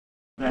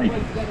Right,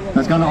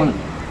 that's gone on.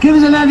 Give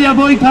us a hand of your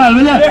bike, pal,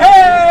 will you?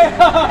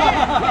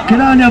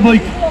 Get on your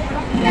bike.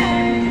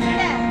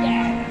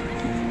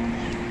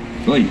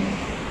 Right.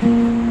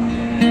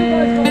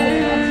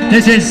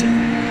 This is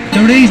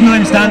the reason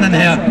I'm standing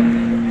here.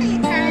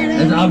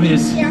 It's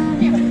obvious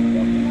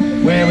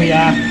where we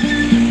are.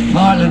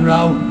 Portland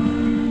Row,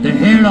 the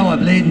hero of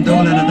Bleeding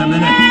Dublin at the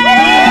minute.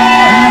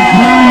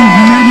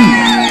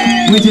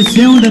 Which is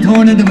soon to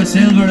turn into a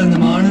silver in the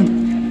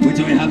morning, which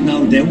I have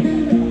no doubt.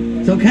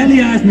 So Kelly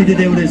asked me to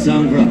do this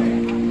song for her.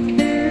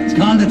 It's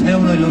called The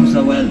Town I Love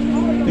So Well,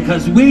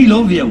 because we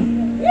love you.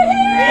 In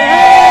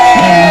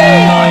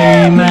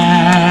my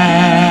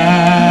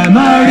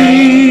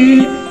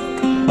memory,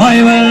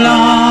 I will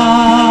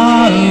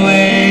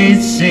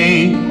always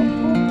see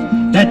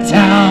the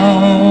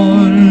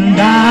town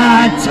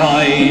that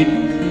I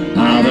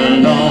have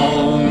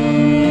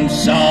loved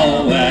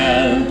so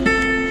well,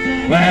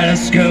 where the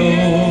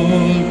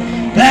school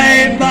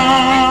played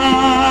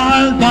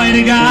ball by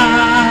the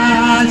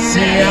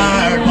grassy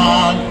yard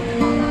wall,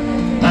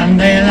 and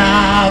they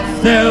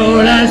laughed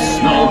through the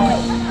smoke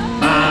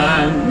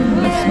and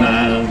the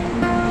smell.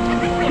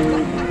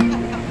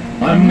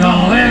 I'm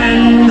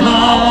going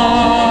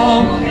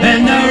home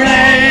in the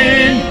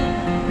rain,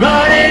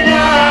 running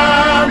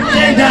up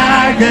the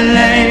dark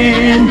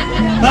lane,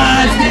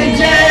 past the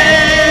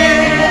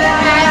jail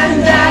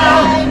and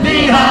down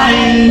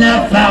behind the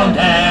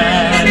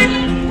fountain.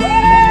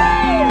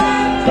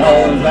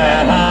 Those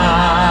were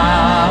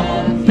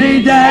happy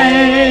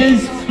days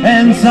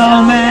in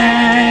so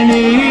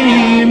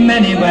many,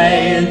 many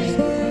ways,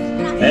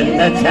 in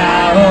the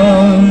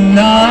town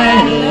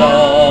I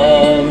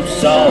love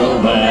so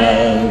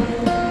well.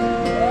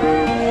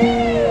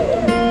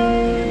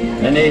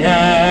 In the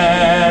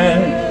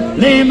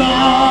early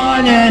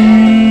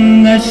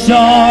morning, the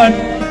short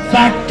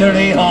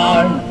factory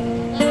horn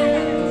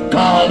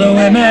called the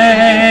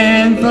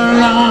women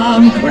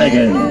from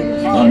Cregan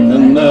on the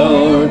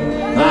moor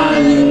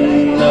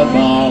and the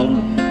ball,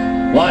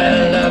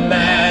 while the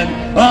men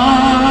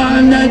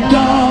on the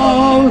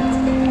door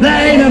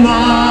played the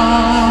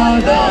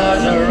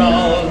mothers a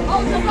roll.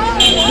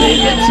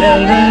 Leave the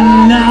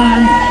children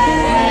on,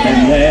 and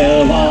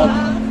they'll walk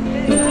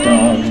the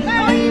dog.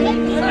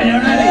 Are you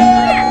ready?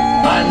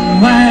 And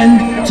when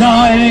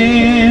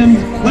times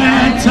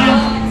were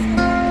tough,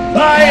 I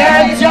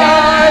had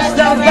just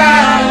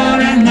about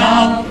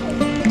enough,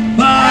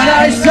 but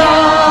I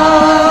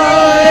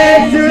saw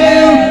it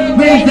through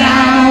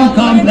without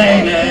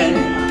complaining.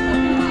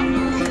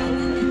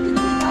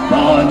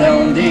 For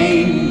down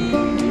deep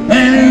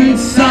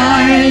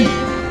inside,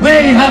 we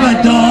have a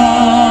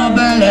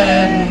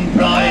Dublin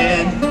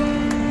pride,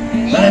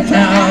 the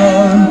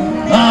town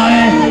I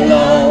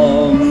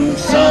love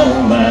so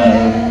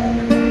well.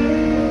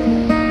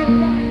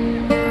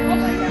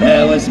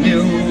 There was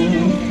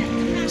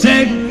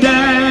music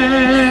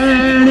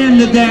there in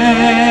the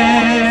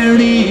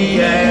dairy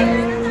air,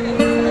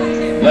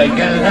 like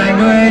a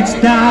language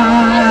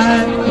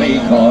that we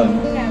could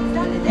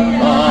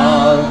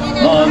all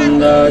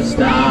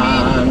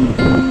understand.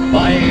 I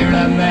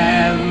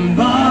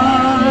remember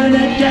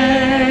the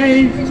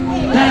days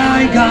that I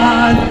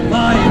got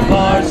my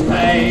first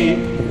pay.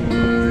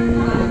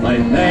 I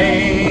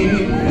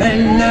played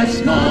in a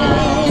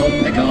small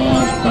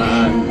pickup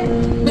band,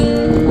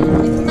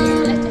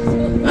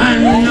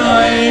 and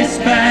I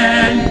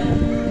spent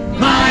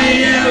my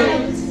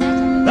youth,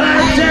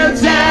 that's to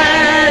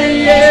tell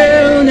you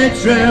the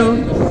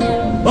truth.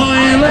 I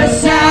was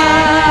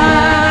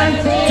sad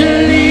to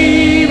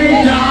leave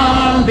it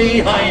all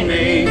behind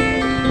me,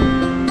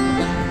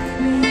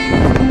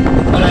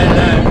 but I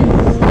learned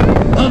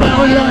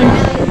about life,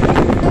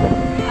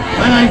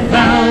 and I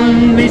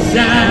found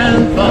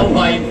myself a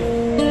wife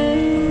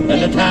in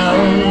the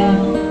town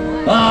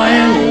I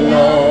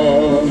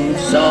love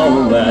so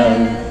well.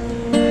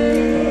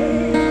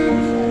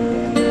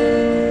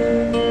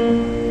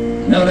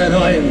 Now that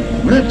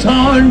I've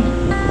returned,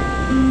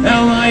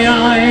 now my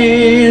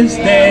eyes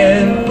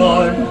still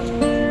burn,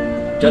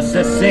 just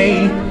to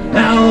see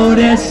how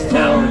this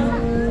town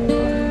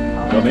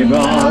could be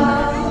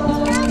brought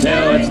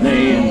to its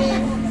knees.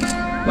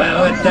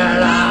 Well, with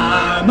their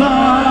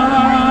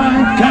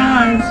armoured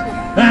cars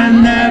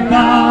and their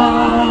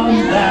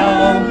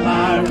bombed-out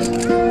cars,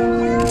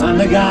 and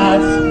the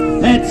gas,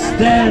 it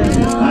still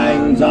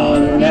hangs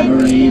on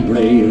every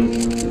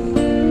breeze.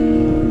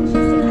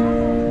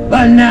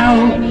 But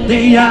now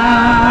the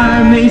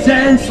army's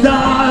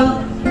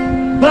installed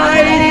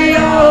by the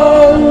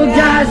old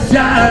gas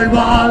yard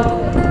wall.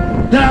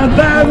 The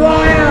barbed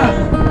wire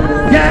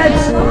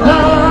gets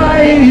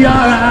higher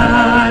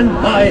and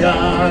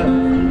higher,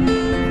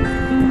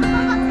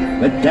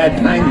 with their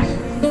tanks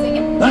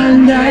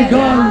and their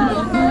guns.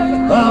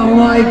 Oh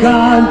my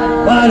God,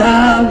 what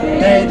have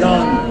they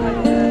done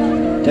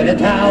to the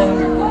town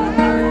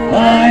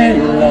I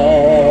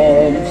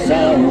love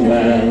so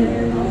well?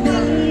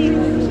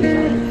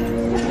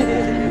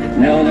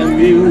 Now the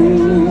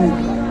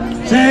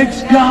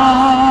music's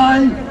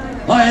gone,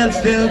 I'll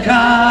still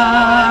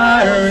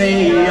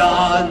carry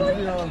on,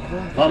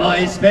 for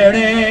my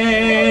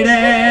spirit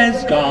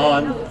is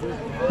gone,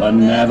 but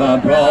never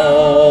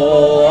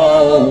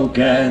broken.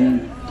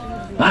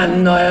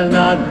 And I'll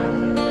not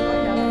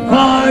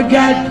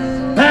forget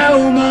how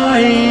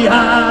my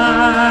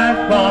heart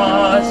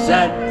was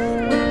set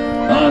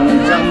on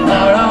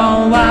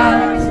tomorrow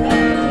as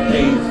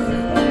peace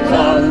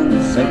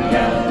once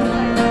again.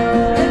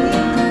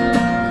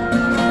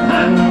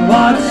 And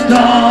what's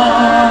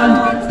done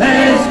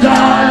is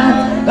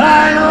done,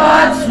 and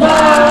what's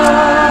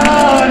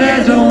won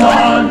is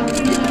won,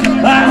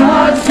 and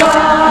what's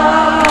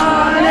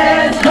gone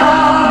is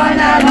gone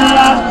and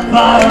lost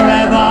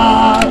forever.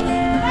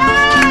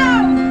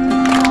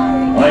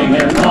 I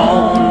can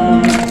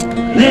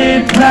only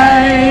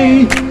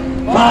pray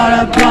for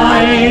a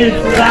bright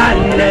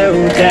and new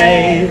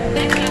day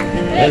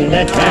in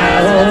the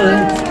town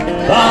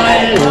I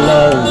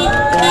love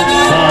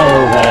so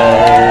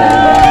well.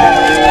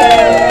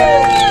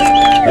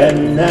 In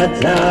the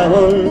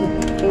town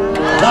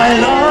I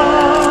love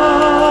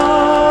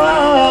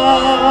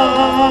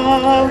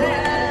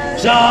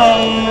so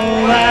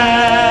well.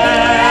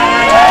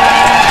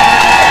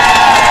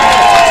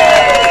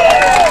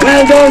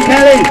 Well done,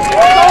 Kelly.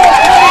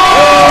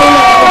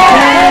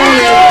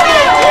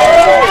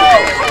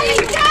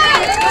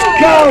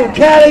 Go,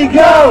 Kelly,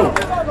 go!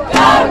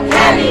 Go,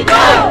 Kelly,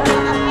 go!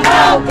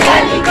 Go,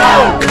 Kelly, go!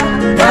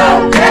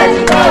 Go,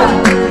 Kelly, go!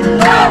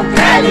 Go,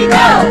 Kelly,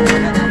 go!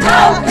 Go,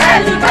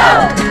 Kelly, go!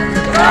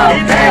 Go,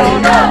 Kelly,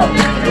 go!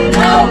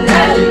 Go,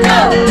 Kelly, go!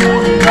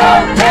 Go,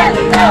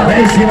 Kelly, go!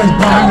 Well, she was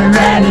born and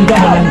ran in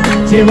Dublin.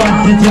 She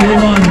wanted to be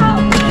one.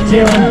 She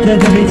wanted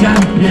to be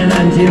champion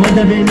and she wanted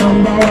to be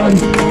number one.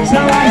 So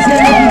I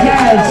said, little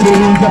girl, she's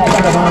a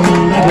put on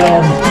the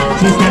glove.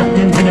 She stepped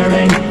into the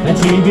ring and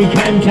she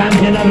became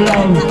champion of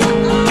love.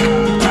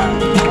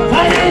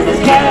 My name is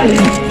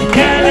Kelly,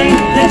 Kelly,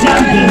 the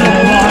champion of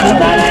the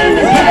world. My name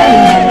is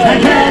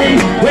Kelly, Kelly,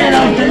 we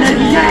love the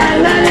little girl.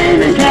 My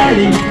name is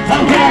Kelly,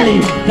 oh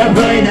Kelly, the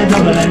pride of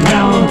Dublin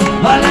town.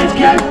 Well, let's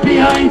get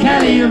behind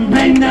Kelly and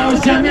bring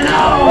those champion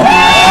home.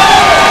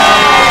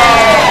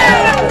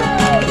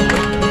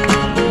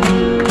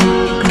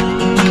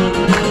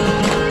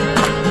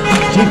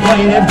 She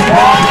played in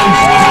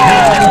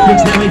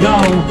Olympics, there we go.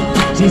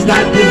 She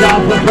started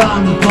off with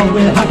bronze, but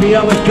we're happy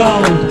with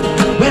gold.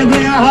 We'll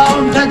bring her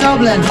home to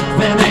Dublin,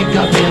 we'll make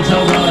her feel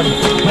so good.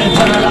 We'll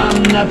put her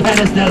on the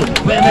pedestal,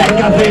 we'll make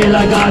her feel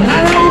like God.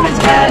 Her name is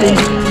Kelly,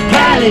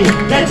 Kelly,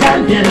 the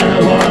champion of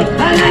the world.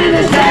 Her name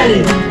is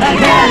Kelly,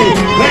 Kelly,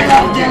 we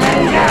love the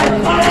little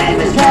girl. Her name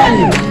is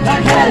Kelly,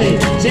 Kelly,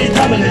 she's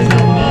Dublin's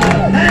number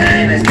one. Her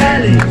name is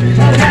Kelly,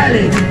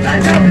 Kelly, the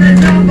Dublin's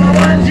number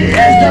one. She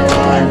is the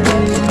one.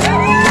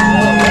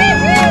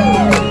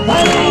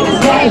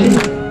 Kelly,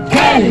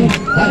 Kelly,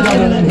 I'm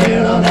Dublin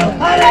hero now.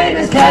 Her name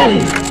is Kelly,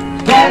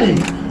 Kelly,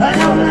 I'm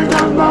Dublin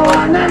number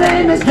one. Her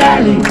name is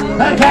Kelly,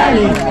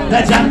 Kelly,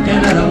 the champion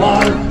of the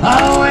world.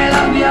 Oh, we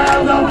love you,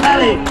 go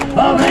Kelly.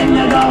 Oh, bring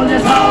the gold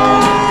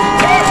home.